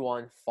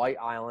 251 Fight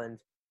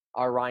Island.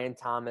 Our Ryan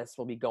Thomas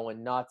will be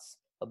going nuts.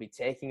 He'll be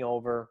taking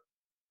over.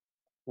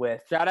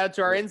 Shout out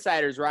to our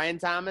insiders, Ryan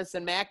Thomas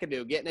and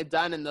McAdoo, getting it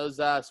done in those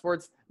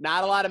sports.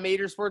 Not a lot of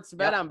major sports to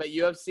bet on, but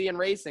UFC and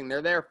racing,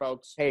 they're there,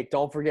 folks. Hey,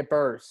 don't forget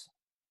Burrs.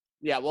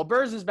 Yeah, well,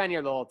 Burrs has been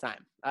here the whole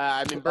time.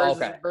 I mean,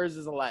 Burrs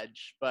is a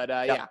ledge, but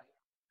yeah,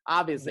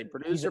 obviously,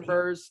 producer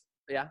Burrs,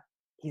 yeah.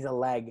 He's a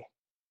leg.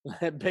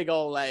 Big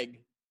old leg.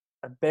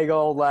 A big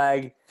old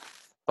leg.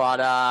 But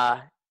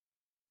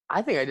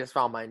I think I just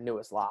found my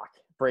newest lock.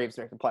 Braves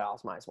make the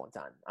playoffs minus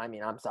 110. I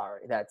mean, I'm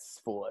sorry.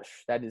 That's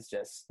foolish. That is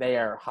just,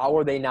 how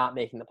are they not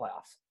making the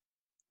playoffs?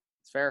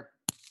 It's fair.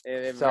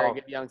 They have a very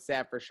good young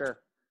staff for sure.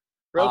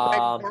 Real quick,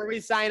 before we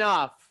sign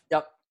off,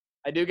 yep.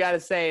 I do got to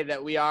say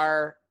that we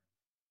are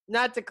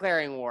not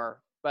declaring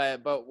war,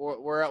 but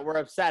we're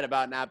upset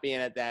about not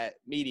being at that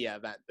media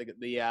event,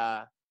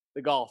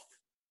 the golf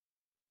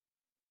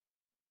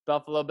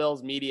Buffalo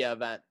Bills media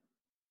event.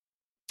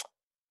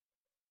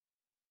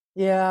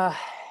 Yeah,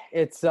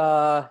 it's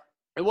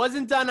it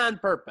wasn't done on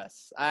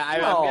purpose.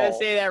 I'm gonna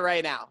say that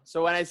right now.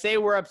 So when I say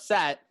we're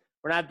upset,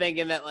 we're not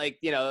thinking that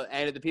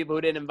and the people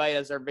who didn't invite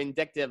us are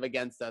vindictive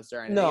against us or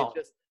anything. No. It's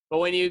just, but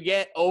when you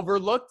get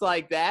overlooked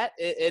like that,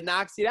 it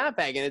knocks you down,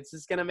 Peg, and it's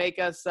just gonna make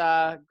us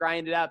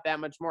grind it out that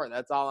much more.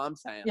 That's all I'm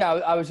saying. Yeah,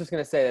 I was just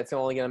gonna say that's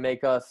only gonna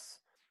make us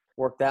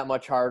work that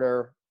much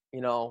harder,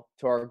 to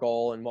our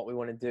goal and what we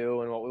want to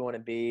do and what we want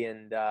to be.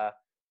 And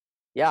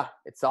yeah,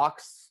 it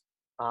sucks.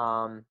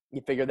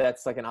 You figure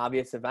that's like an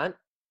obvious event.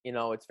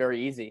 It's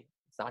very easy.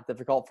 It's not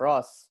difficult for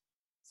us.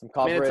 Some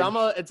coverage. I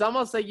mean, it's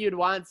almost like you'd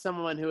want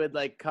someone who had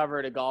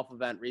covered a golf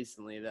event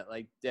recently that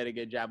did a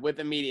good job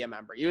with a media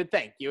member. You would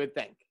think.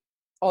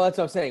 Oh, that's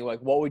what I'm saying. Like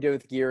what we did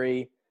with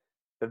Geary,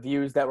 the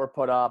views that were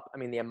put up. I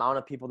mean, the amount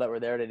of people that were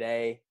there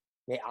today.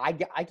 Yeah,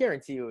 I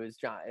guarantee you it was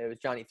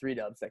Johnny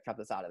 3-Dubs that kept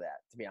us out of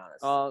that, to be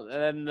honest. Well,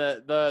 and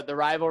then the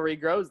rivalry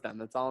grows then.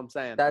 That's all I'm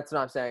saying. That's what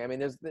I'm saying. I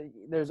mean,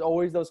 there's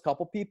always those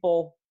couple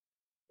people,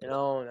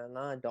 no,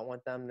 I don't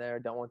want them there.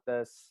 Don't want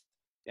this.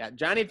 Yeah,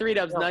 Johnny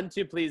 3-Dubs none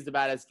too pleased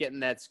about us getting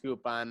that scoop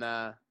on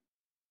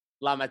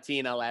La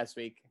Matina last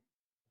week.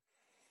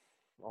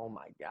 Oh,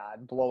 my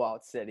God.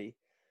 Blowout City.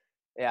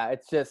 Yeah,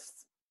 it's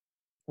just,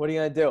 what are you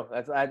going to do?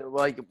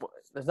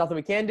 There's nothing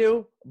we can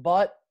do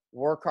but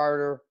work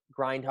harder,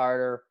 grind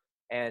harder,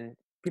 and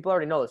people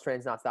already know this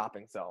train's not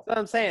stopping. So that's what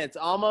I'm saying. It's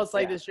almost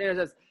like this trainer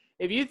says,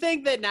 if you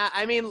think that not,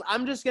 I mean,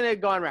 I'm just going to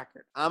go on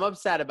record. I'm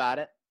upset about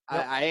it.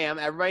 Yep. I am.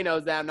 Everybody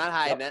knows that. I'm not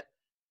hiding it.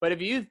 But if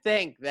you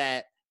think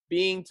that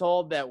being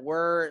told that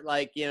we're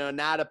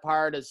not a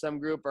part of some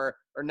group or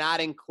not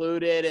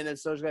included in a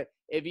social,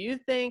 if you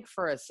think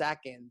for a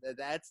second that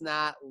that's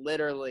not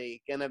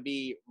literally going to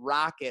be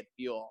rocket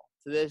fuel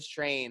to this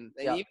train,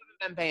 then you haven't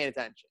been paying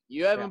attention.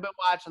 You haven't been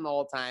watching the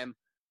whole time.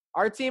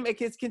 Our team,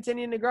 it's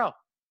continuing to grow.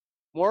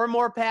 More and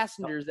more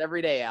passengers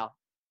every day, Al.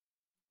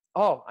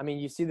 Oh, I mean,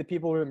 you see the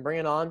people we've been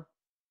bringing on,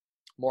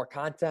 more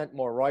content,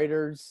 more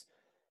writers,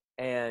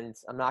 and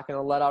I'm not going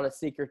to let out a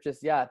secret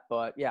just yet,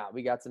 but yeah,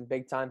 we got some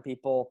big-time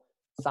people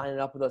signing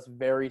up with us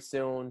very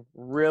soon.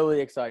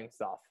 Really exciting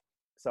stuff.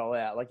 So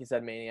yeah, like you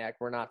said, Maniac,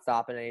 we're not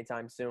stopping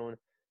anytime soon.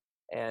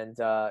 And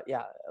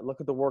yeah,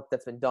 look at the work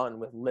that's been done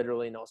with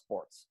literally no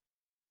sports.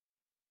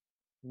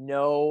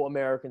 No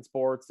American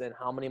sports in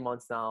how many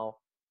months now,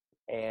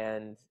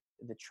 and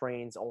the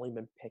train's only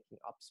been picking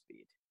up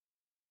speed.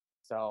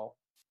 So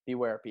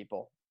beware,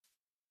 people.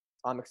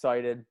 I'm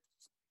excited.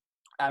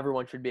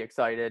 Everyone should be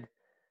excited.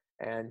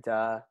 And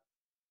yeah,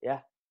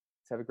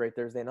 let's have a great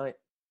Thursday night.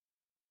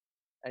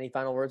 Any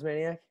final words,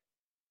 Maniac?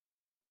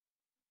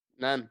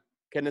 None.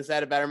 Couldn't have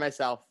said it better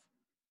myself.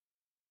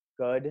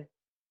 Good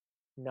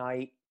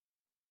night.